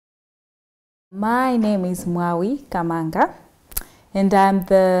My name is Malawi Kamanga, and I'm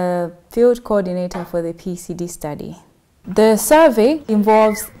the field coordinator for the PCD study. The survey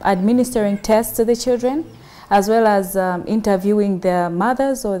involves administering tests to the children, as well as interviewing their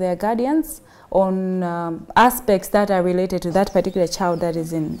mothers or their guardians on aspects that are related to that particular child that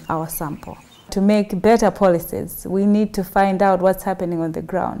is in our sample. To make better policies, we need to find out what's happening on the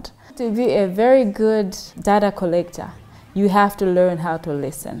ground. To be a very good data collector, you have to learn how to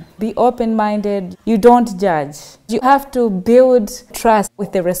listen. Be open-minded. You don't judge. You have to build trust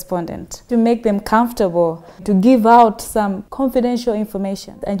with the respondent to make them comfortable, to give out some confidential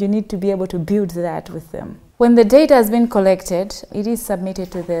information, and you need to be able to build that with them. When the data has been collected, it is submitted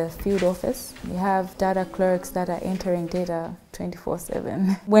to the field office. We have data clerks that are entering data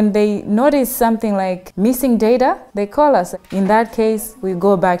 24/7. When they notice something like missing data, they call us. In that case, we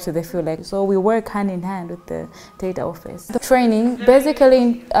go back to the field. So we work hand in hand with the data office. The training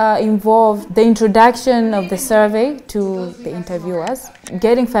basically involved the introduction of the survey to the interviewers,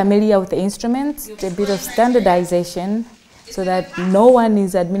 getting familiar with the instruments, a bit of standardization, so that no one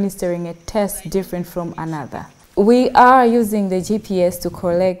is administering a test different from another. We are using the GPS to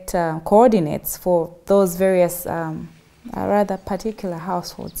collect coordinates for those various rather particular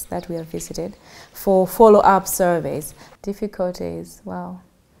households that we have visited for follow-up surveys. Difficulties, well,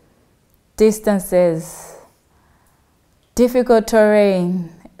 distances, difficult terrain,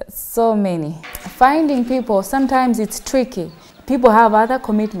 so many. Finding people, sometimes it's tricky. People have other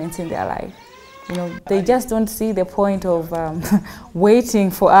commitments in their life. They just don't see the point of waiting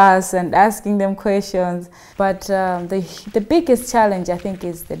for us and asking them questions. But the biggest challenge, I think,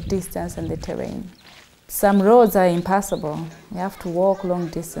 is the distance and the terrain. Some roads are impassable. You have to walk long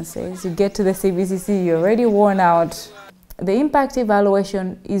distances. You get to the CBCC, you're already worn out. The impact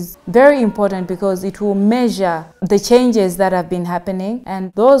evaluation is very important because it will measure the changes that have been happening,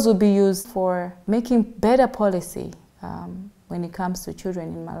 and those will be used for making better policy when it comes to children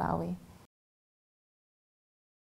in Malawi.